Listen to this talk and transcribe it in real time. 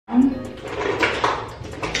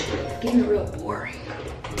getting real boring.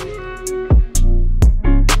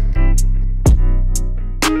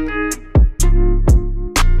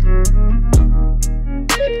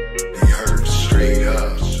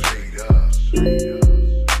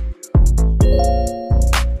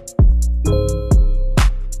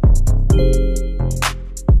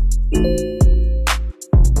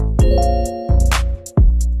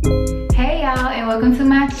 Welcome to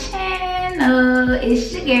my channel.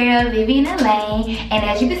 It's your girl Vivian Elaine, and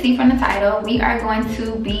as you can see from the title, we are going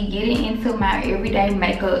to be getting into my everyday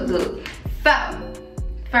makeup look. So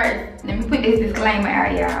first, let me put this disclaimer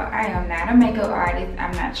out, y'all. I am not a makeup artist.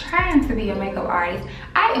 I'm not trying to be a makeup artist.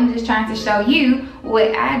 I am just trying to show you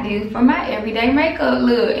what I do for my everyday makeup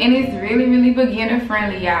look, and it's really beginner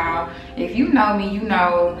friendly, y'all. If you know me, you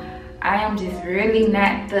know I am just really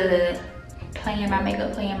not the playing my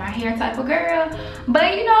makeup, playing my hair type of girl.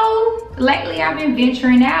 But you know, lately I've been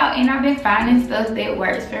venturing out and I've been finding stuff that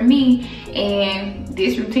works for me. And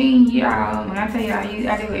this routine, y'all, when I tell y'all I do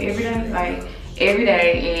it every day, like every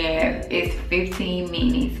day, and it's 15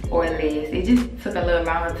 minutes or less. It just took a little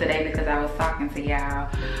longer today because I was talking to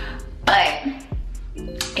y'all. But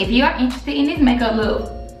if you are interested in this makeup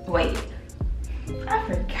look, wait, I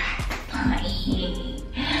forgot something.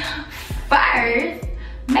 First,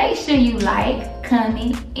 make sure you like,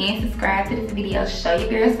 comment, and subscribe to this video. Show your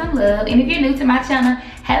girl some love. And if you're new to my channel,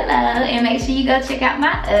 hello. And make sure you go check out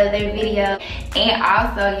my other video. And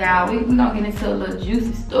also, y'all, we're gonna get into a little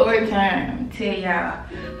juicy story time. Tell y'all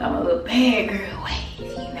I'm a little bad girl ways,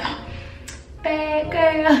 you know. Bad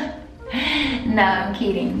girl. No, I'm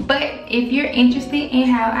kidding. But if you're interested in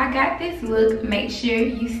how I got this look, make sure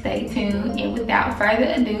you stay tuned. And without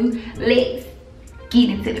further ado, let's get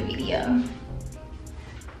into the video.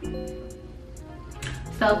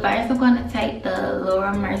 So first I'm going to take the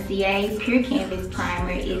Laura Mercier Pure Canvas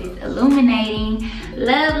Primer. It is illuminating.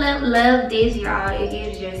 Love this, y'all. It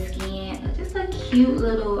gives your skin just a cute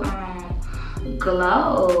little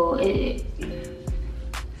glow. It's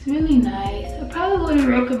really nice. I probably would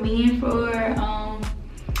recommend for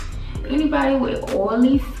anybody with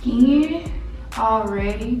oily skin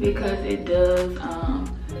already, because it does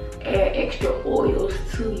add extra oils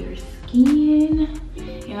to your skin.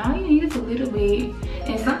 And all you need is a little bit.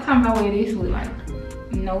 And sometimes I wear this with like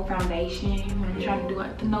no foundation when I'm trying to do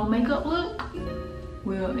like the no makeup look.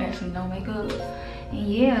 Well, actually no makeup. And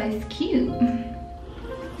yeah, it's cute.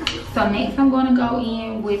 So next I'm gonna go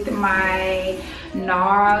in with my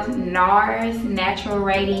NARS Natural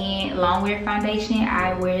Radiant Longwear Foundation.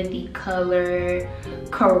 I wear the color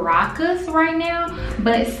Caracas right now,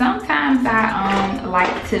 but sometimes I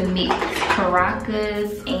like to mix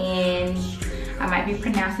Caracas and, I might be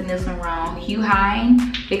pronouncing this one wrong,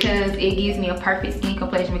 Huhine, because it gives me a perfect skin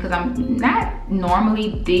complexion, because I'm not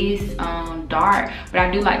normally this dark, but I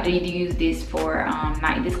do like to use this for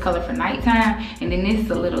this color for nighttime, and then this is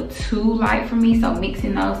a little too light for me, so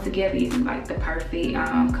mixing those together is like the perfect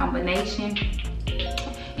combination.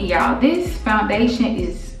 And y'all, this foundation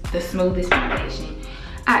is the smoothest foundation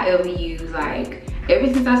I ever use. Like, ever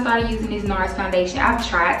since I started using this NARS foundation, I've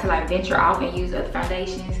tried to like venture off and use other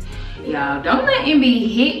foundations. Y'all, don't let it be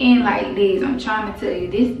hitting like this. I'm trying to tell you,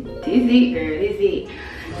 this it, girl, this it.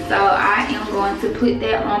 So I am going to put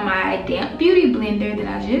that on my damp beauty blender that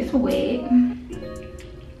I just wet.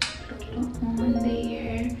 On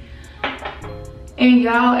there. And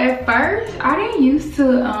y'all, at first I didn't used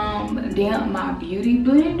to damp my beauty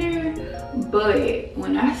blender, but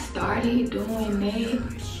when I started doing that,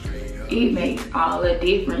 it makes all the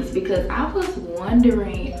difference, because I was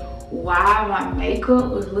wondering why my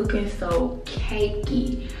makeup was looking so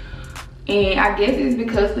cakey. And I guess it's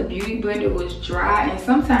because the beauty blender was dry, and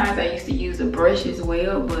sometimes I used to use a brush as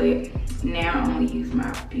well, but now I only use my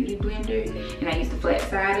beauty blender, and I use the flat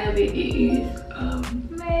side of it. It is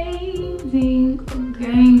amazing, a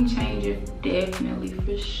game changer, definitely,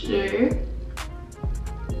 for sure.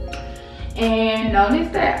 And notice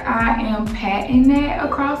that I am patting that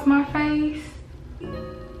across my face.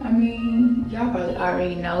 I mean, y'all probably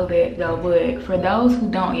already know that though, but for those who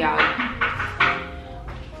don't, y'all,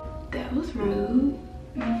 that was rude.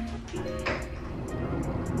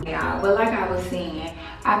 Y'all, but like I was saying,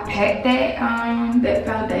 I pat that that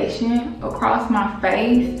foundation across my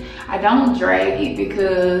face. I don't drag it,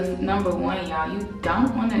 because number one, y'all, you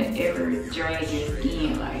don't want to ever drag your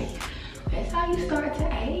skin. Like, that's how you start to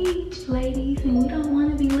age, ladies, and we don't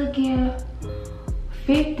want to be looking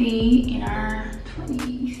 50 in our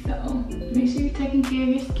 20s. So make sure you're taking care of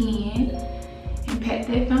your skin and pat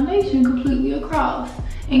that foundation completely across.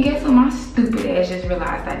 And guess what my stupid ass just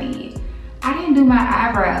realized I did? I didn't do my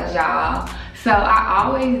eyebrows, y'all. So I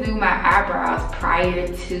always do my eyebrows prior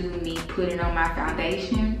to me putting on my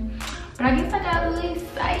foundation. But I guess I got a little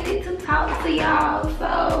excited to talk to y'all,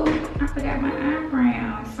 so I forgot my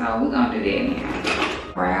eyebrows. So we're gonna do that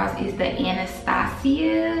now. Brows is the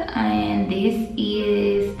Anastasia, and this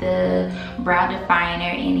is the brow definer,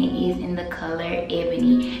 and it is in the color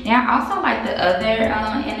Ebony. Now I also like the other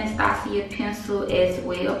Anastasia pencil as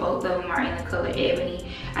well. Both of them are in the color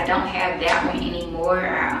Ebony. I don't have that one anymore.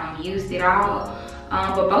 I used it all.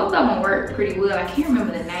 But both of them work pretty well. I can't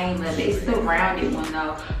remember the name of it. It's the rounded one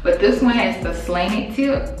though. But this one has the slanted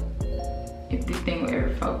tip, if this thing will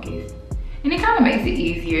ever focus. And it kind of makes it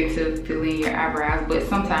easier to fill in your eyebrows, but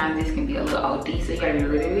sometimes this can be a little OD, so you gotta be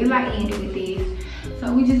really, really light-handed with this.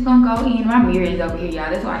 So we just gonna go in. My mirror is over here, y'all.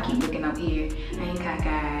 That's why I keep looking up here. I ain't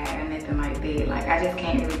cockeyed or nothing like that. Like, I just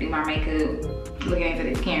can't really do my makeup looking into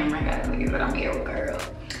this camera. I gotta look into the mirror, girl.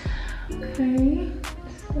 Okay,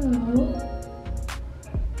 so.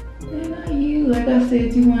 And you, like I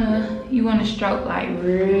said, you wanna stroke like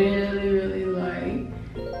really, really light.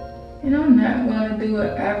 And I'm not gonna do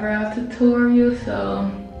an eyebrow tutorial, so.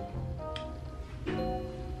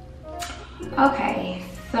 Okay,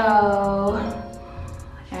 so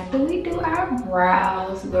after we do our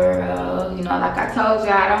brows, girl, you know, like I told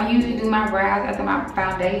y'all, I don't usually do my brows after my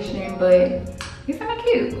foundation, but it's kinda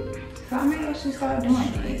cute. So I may actually start doing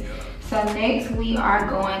it. So next we are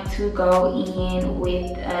going to go in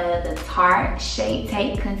with the Tarte Shape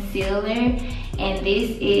Tape Concealer, and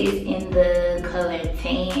this is in the color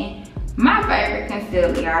Tan. My favorite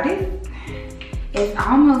concealer, y'all. This is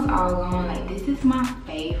almost all gone. Like, this is my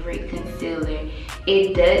favorite concealer.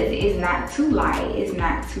 It's not too light, it's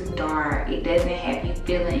not too dark. It doesn't have you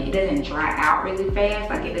feeling, it doesn't dry out really fast.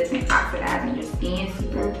 Like, it doesn't oxidize in your skin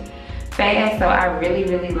super fast. So I really,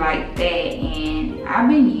 really like that, and I've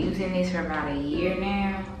been using this for about a year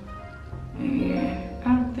now. Yeah, I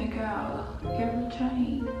don't think I'll ever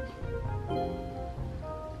change.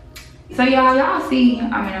 So y'all see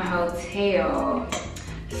I'm in a hotel.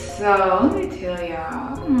 So let me tell y'all,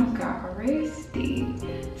 I almost got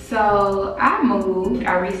arrested. So I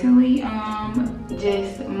recently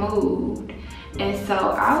just moved. And so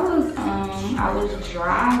I was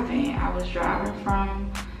driving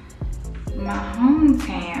from my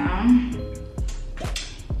hometown,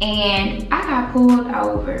 and I got pulled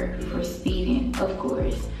over for speeding, of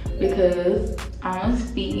course, because I'm a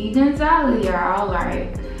Speedy Gonzalez, y'all.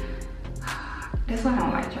 Like, that's why I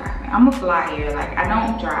don't like driving. I'm a flyer. Like, I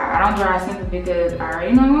don't drive simply because I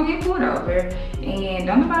already know I'm gonna get pulled over, and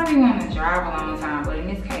don't nobody want to drive a long time, but in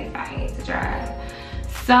this case I had to drive.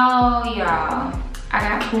 So y'all, I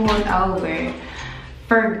got pulled over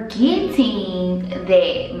forgetting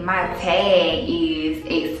that my tag is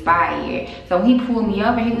expired. So when he pulled me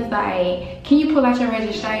over, he was like, can you pull out your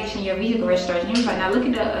registration, your vehicle registration? He was like, now look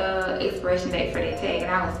at the expiration date for that tag.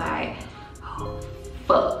 And I was like, oh,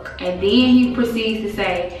 fuck. And then he proceeds to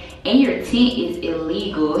say, and your tint is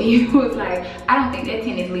illegal. He was like, I don't think that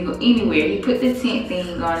tint is legal anywhere. He put the tint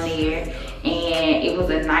thing on there, and it was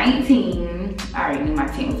a 19. I already knew my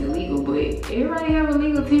tint was illegal, but everybody have a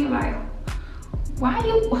legal tint. Like, why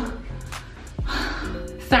you,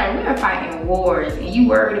 sir, we are fighting wars and you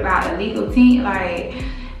worried about illegal tint? Like,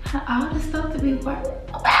 all the stuff to be worried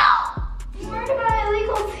about. You worried about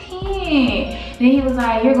illegal tint. And then he was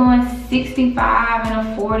like, you're going 65 and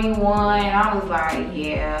a 41. And I was like,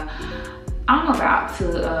 yeah, I'm about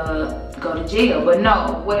to go to jail. But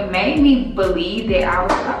no, what made me believe that I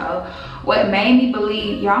was, what made me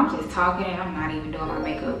believe, y'all, I'm just talking and I'm not even doing my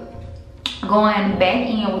makeup. Going back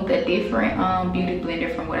in with a different beauty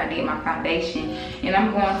blender from what I did my foundation, and I'm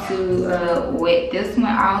going to wet this one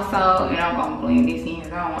also, and I'm gonna blend this in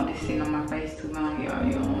because I don't want this sitting on my face too long, y'all.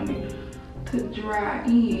 You don't want it to dry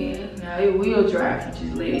in. Now it will dry if you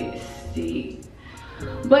just let it sit.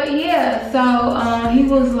 But yeah, so he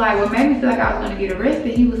was like, what made me feel like I was gonna get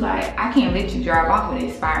arrested, he was like, I can't let you drive off with an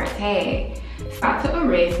expired tag. Stop to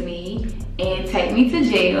arrest me and take me to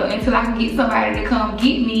jail until I can get somebody to come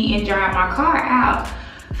get me and drive my car out.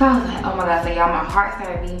 So I was like, oh my God, so y'all, my heart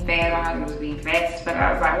started beating fast. My heart was beating fast, but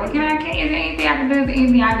I was like, well, is there anything I can do? Is there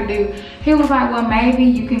anything I can do? He was like, well, maybe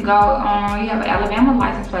you can go on, you have an Alabama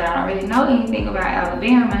license plate. I don't really know anything about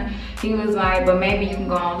Alabama. He was like, but maybe you can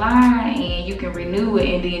go online and you can renew it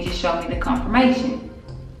and then just show me the confirmation.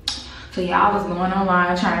 So y'all, was going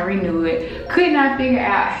online trying to renew it. Could not figure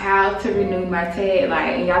out how to renew my tag.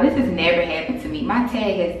 Like, y'all, this has never happened to me. My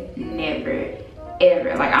tag has never,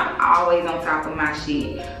 ever. Like, I'm always on top of my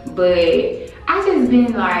shit. But I just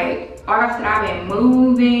been like, after I've been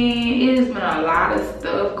moving, it's been a lot of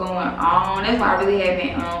stuff going on. That's why I really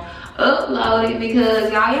haven't uploaded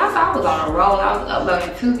because y'all saw I was on a roll. I was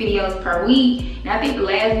uploading 2 videos per week. And I think the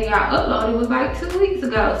last video I uploaded was like 2 weeks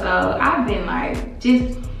ago. So I've been like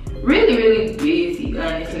just really busy,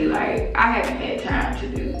 honestly. Like I haven't had time to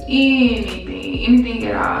do anything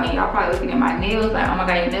at all. And y'all probably looking at my nails like, oh my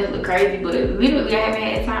god, your nails look crazy, but literally I haven't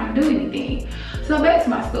had time to do anything. So back to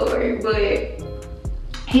my story. But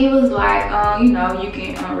he was like, you know, you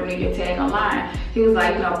can renew your tag online. He was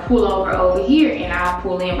like, you know, pull over here and I'll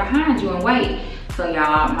pull in behind you and wait. So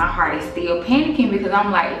y'all, my heart is still panicking because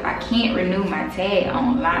I'm like, if I can't renew my tag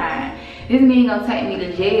online, this man gonna take me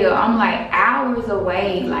to jail. I'm like hours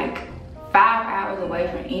away, like 5 hours away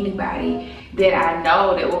from anybody that I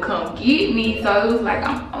know that will come get me. So it was like,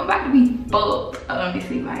 I'm about to be fucked,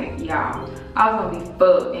 honestly. Like, y'all, I was gonna be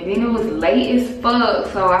fucked. And then it was late as fuck.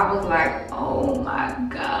 So I was like, oh my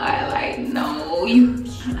God, like, no, you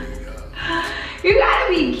gotta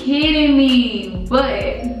be kidding me.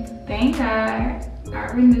 But thank God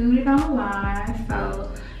I renewed it online. So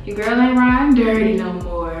your girl ain't riding dirty no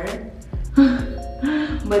more.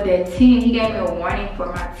 But that 10, he gave me a warning for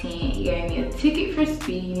my 10. He gave me a ticket for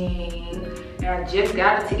speeding. And I just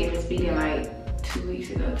got a ticket for speeding like 2 weeks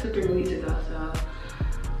ago, 2-3 weeks ago. So,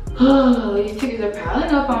 oh, these tickets are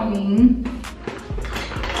piling up on me.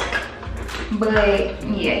 But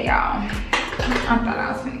yeah, y'all, I thought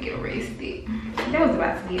I was gonna get arrested. That was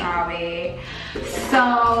about to be all bad.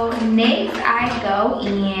 So next I go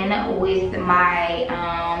in with my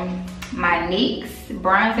my NYX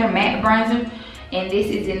bronzer, matte bronzer. And this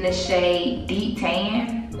is in the shade Deep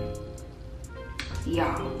Tan.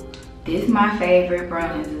 Y'all, this is my favorite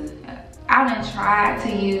bronzer. I done tried to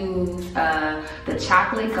use the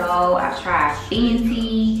chocolate gold. I tried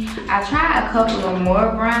Fenty. I tried a couple of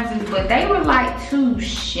more bronzers, but they were like too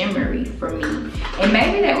shimmery for me. And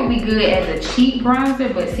maybe that would be good as a cheap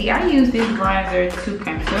bronzer, but see, I use this bronzer to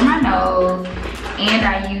contour my nose, and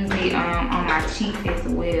I use it on my cheeks as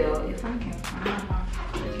well. If I can find my.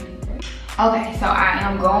 Okay, so I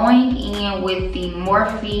am going in with the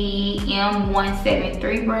Morphe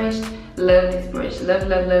M173 brush. Love this brush, love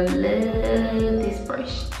this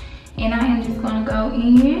brush. And I am just gonna go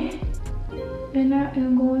in and I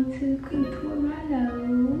am going to contour my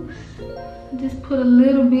nose. Just put a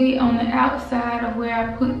little bit on the outside of where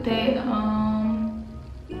I put that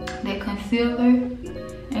that concealer.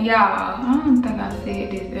 And y'all, I don't think I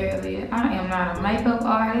said this earlier. I am not a makeup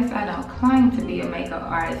artist. I don't claim to be a makeup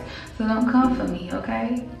artist. So don't come for me,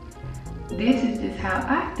 okay? This is just how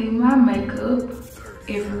I do my makeup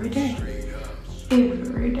every day.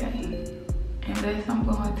 Every day. Unless I'm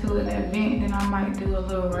going to an event, then I might do a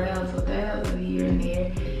little razzle dazzle here and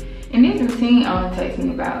there. And this routine only takes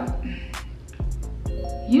me about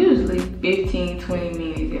usually 15-20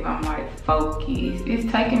 minutes if I'm like focused. It's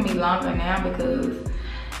taking me longer now because,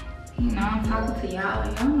 you know, I'm talking to y'all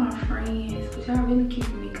and y'all my friends, but y'all really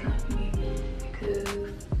keeping me company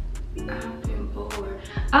because I've been bored.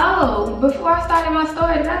 Oh, before I started my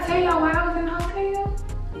story, did I tell y'all why I was in the hotel?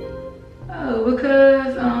 Oh,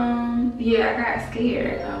 because, yeah, I got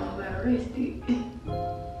scared. I almost got arrested.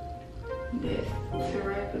 That's to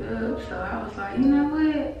wrap it up. So I was like, you know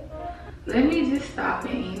what? Let me just stop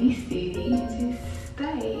in any city and just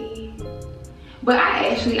stay. But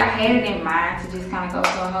I had it in mind to just kind of go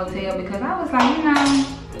to a hotel because I was like,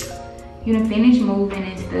 you done finished moving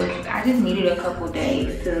and stuff. I just needed a couple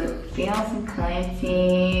days to film some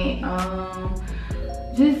content,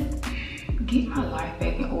 just get my life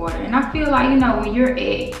back in order. And I feel like, you know, when you're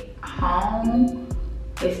at home,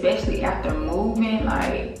 especially after moving,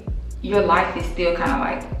 like your life is still kind of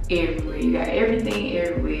like everywhere. You got everything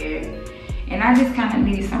everywhere. And I just kind of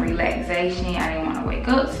needed some relaxation. I didn't want to wake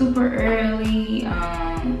up super early.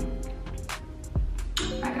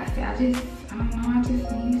 Like I said, I don't know, I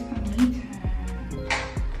just needed some me time.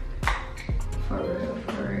 For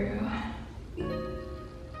real.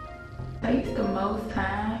 It takes the most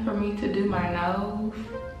time for me to do my nose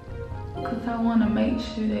because I want to make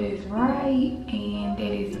sure that it's right and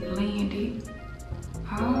that it's blended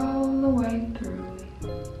all the way through.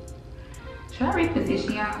 Should I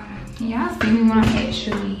reposition y'all? Can y'all see me when I'm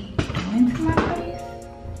actually going to my face?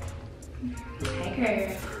 Hey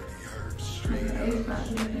girl. It's about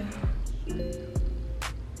to be done.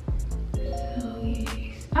 So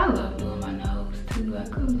yes. I love doing my nose too. I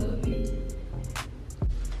could love it.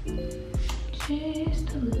 Just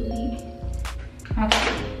a little bit.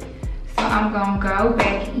 Okay. So I'm gonna go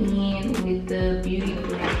back in with the Beauty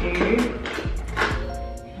Blender.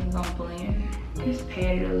 I'm gonna blend. Just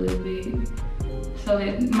pat it a little bit so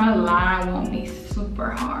that my line won't be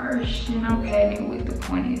super harsh. And I'm patting with the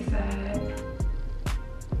pointed side.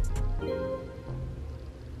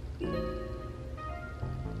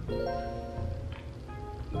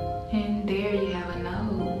 there you have a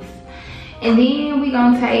nose. And then we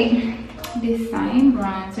gonna take this same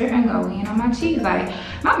bronzer and go in on my cheeks. Like,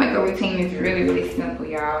 my makeup routine is really, really simple,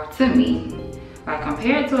 y'all, to me. Like,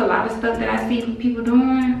 compared to a lot of stuff that I see people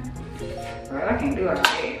doing, girl, I can't do all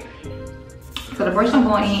that. So the brush I'm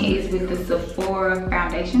going in is with the Sephora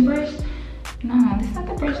foundation brush. No, this is not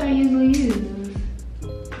the brush I usually use.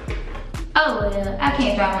 Oh well, I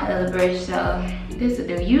can't find my other brush, so this will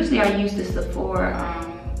do. Usually I use the Sephora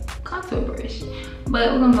contour brush,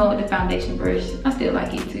 but we're gonna go with the foundation brush. I still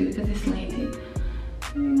like it too because it's slanted.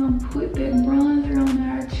 We're gonna put that bronzer on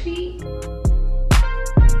our cheek.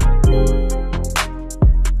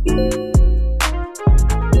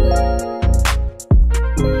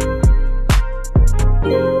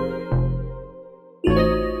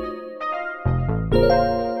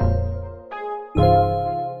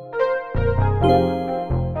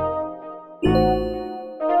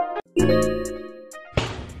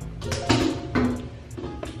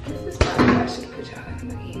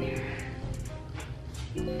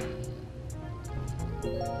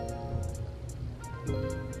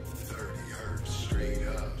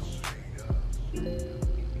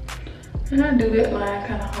 And I do that line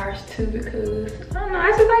kind of harsh too because, I don't know,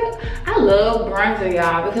 I just like, I love bronzer,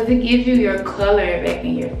 y'all, because it gives you your color back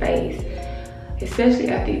in your face. Especially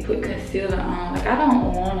after you put concealer on. Like, I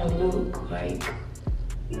don't want to look like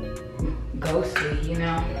ghostly, you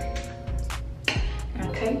know? And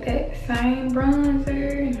I take that same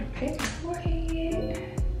bronzer and I pack my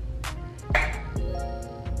forehead.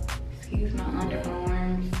 Excuse my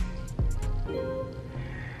underarms.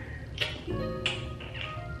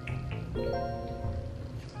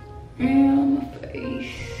 And my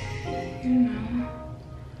face, you know.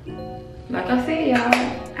 Like I said, y'all,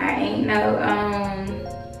 I ain't no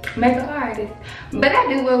makeup artist, but I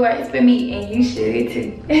do what works for me, and you should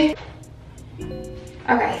too.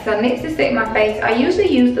 Okay, so next to set my face, I usually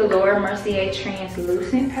use the Laura Mercier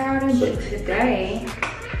translucent powder, but today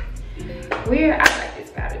I like this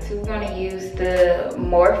powder too. We're gonna use the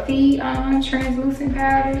Morphe translucent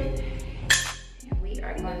powder, and we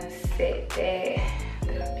are gonna set that.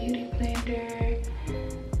 Beauty blender. So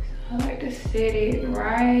I like to set it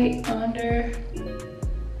right under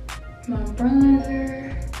my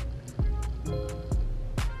bronzer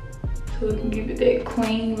so it can give it that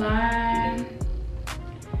clean line.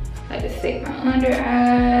 I like to set my under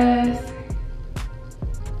eyes.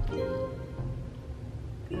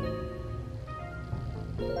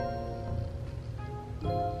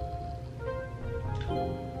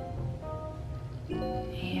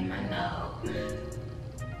 And my nose.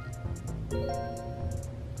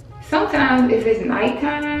 Sometimes if it's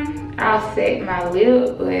nighttime, I'll set my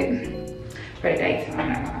lip, but for the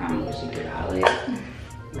daytime, I'm usually do all that.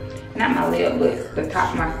 Not my lip, but the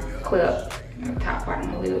top of my clip, the top part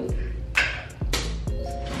of my lip,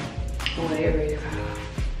 or whatever it is called.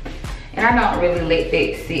 And I don't really let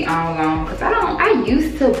that sit on long, because I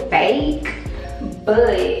used to bake,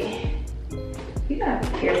 but you gotta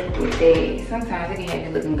be careful with that. Sometimes it can have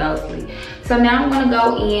you looking ghostly. So now I'm gonna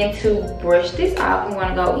go in to brush this off. I'm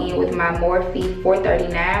gonna go in with my Morphe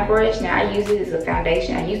 439 brush. Now I use it as a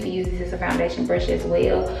foundation. I used to use this as a foundation brush as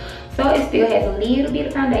well. So it still has a little bit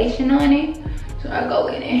of foundation on it. So I go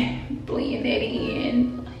in and blend that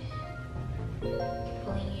in. Blend,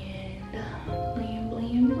 blend, blend,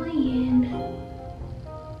 blend.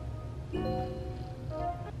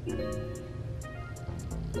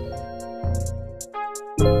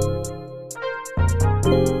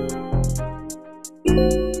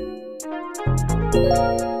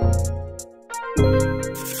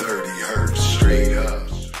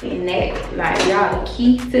 And that, like, y'all, the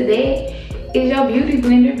key to that is your beauty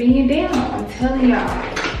blender being down. I'm telling y'all.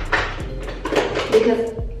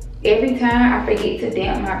 Because every time I forget to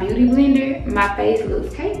damp my beauty blender, my face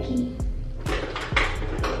looks cakey.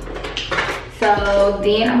 So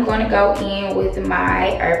then I'm going to go in with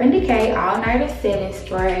my Urban Decay All Nighter Setting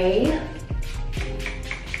Spray.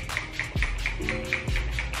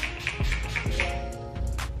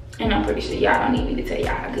 And I'm pretty sure y'all don't need me to tell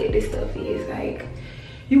y'all how good this stuff is. Like,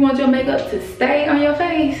 you want your makeup to stay on your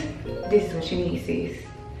face? This is what you need, sis.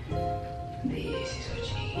 This is what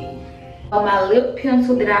you need. My lip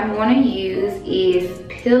pencil that I'm going to use is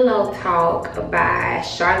Pillow Talk by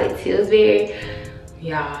Charlotte Tilbury.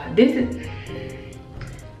 Y'all, this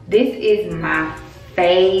is my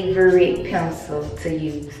favorite pencil to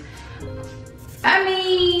use. I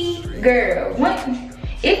mean, girl,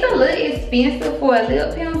 it's a little expensive for a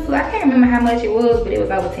lip pencil. I can't remember how much it was, but it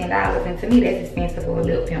was over $10. And to me, that's expensive for a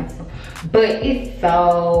lip pencil. But it's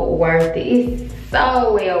so worth it. It's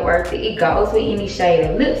so well worth it. It goes with any shade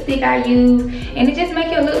of lipstick I use, and it just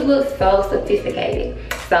makes your lip look so sophisticated.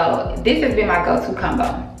 So this has been my go-to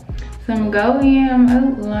combo. So I'm gonna go in, I'm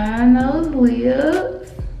gonna line those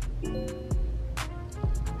lips.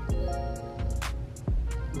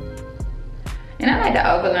 And I like to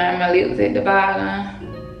overline my lips at the bottom.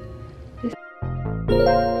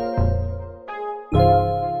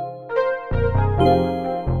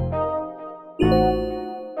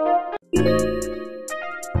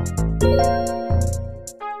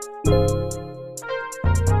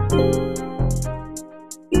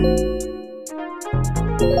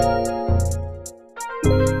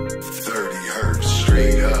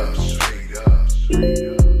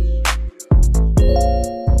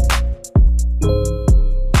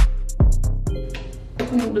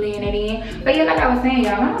 Blend it in. But yeah, like I was saying,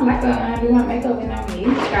 y'all, I don't like to do my makeup and I'm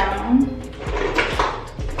music on.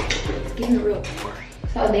 It's getting real boring.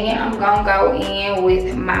 So then I'm gonna go in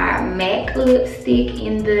with my MAC lipstick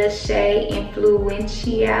in the shade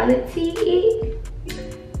Influentiality.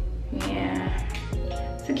 Yeah,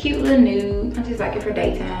 it's a cute little nude. I just like it for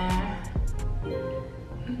daytime.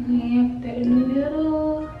 Yeah, put that in the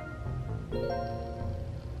middle.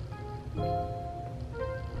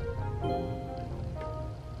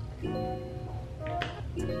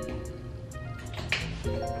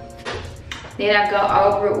 Then I go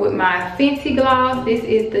over it with my Fenty gloss. This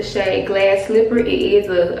is the shade Glass Slipper. It is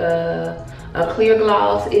a clear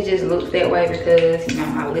gloss. It just looks that way because, you know,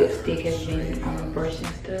 my lipstick has been on the brush and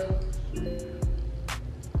stuff.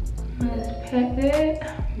 Let's pat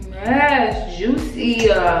that. Yes, juicy,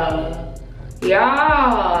 y'all.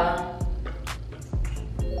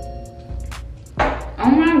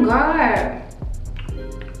 Oh my God.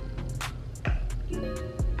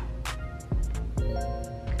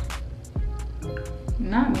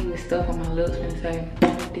 Not me with stuff on my lips and say,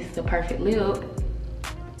 this is a perfect lip.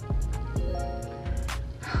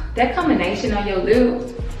 That combination on your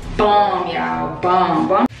lips, bomb, y'all,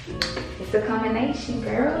 bomb. It's a combination,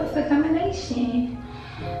 girl, it's a combination.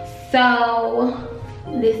 So,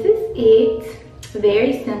 this is it.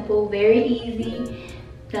 Very simple, very easy.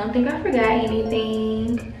 Don't think I forgot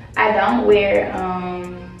anything. I don't wear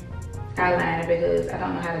eyeliner because I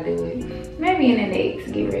don't know how to do it. Maybe in the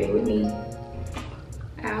next Get Ready With Me,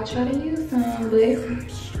 I'll try to use some, but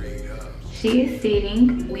she is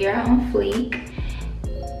sitting. We are on fleek.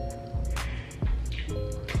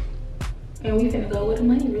 And we finna go where the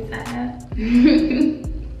money reside.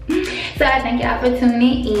 So I thank y'all for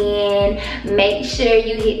tuning in. Make sure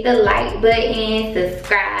you hit the like button,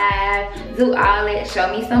 subscribe, do all that, show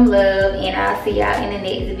me some love, and I'll see y'all in the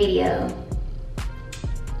next video.